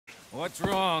What's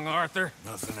wrong, Arthur?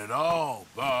 Nothing at all,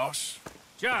 boss.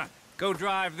 John, go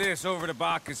drive this over to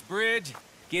Bacchus Bridge.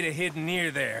 Get it hidden near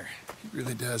there. He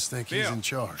really does think he's Bill, in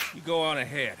charge. You go on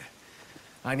ahead.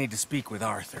 I need to speak with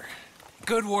Arthur.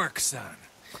 Good work, son.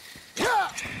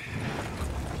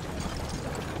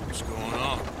 What's going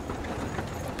on?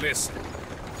 Listen,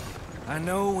 I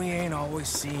know we ain't always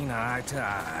seen eye to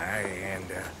eye, and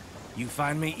you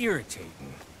find me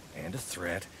irritating and a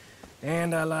threat,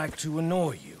 and I like to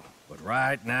annoy you. But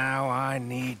right now, I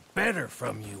need better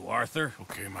from you, Arthur.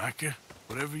 Okay, Micah.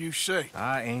 Whatever you say.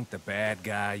 I ain't the bad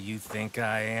guy you think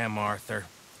I am, Arthur.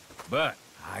 But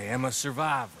I am a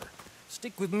survivor.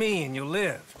 Stick with me and you'll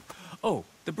live. Oh,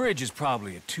 the bridge is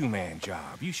probably a two-man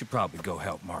job. You should probably go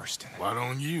help Marston. Why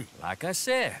don't you? Like I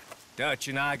said, Dutch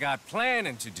and I got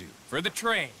planning to do for the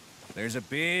train. There's a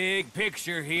big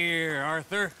picture here,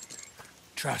 Arthur.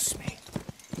 Trust me.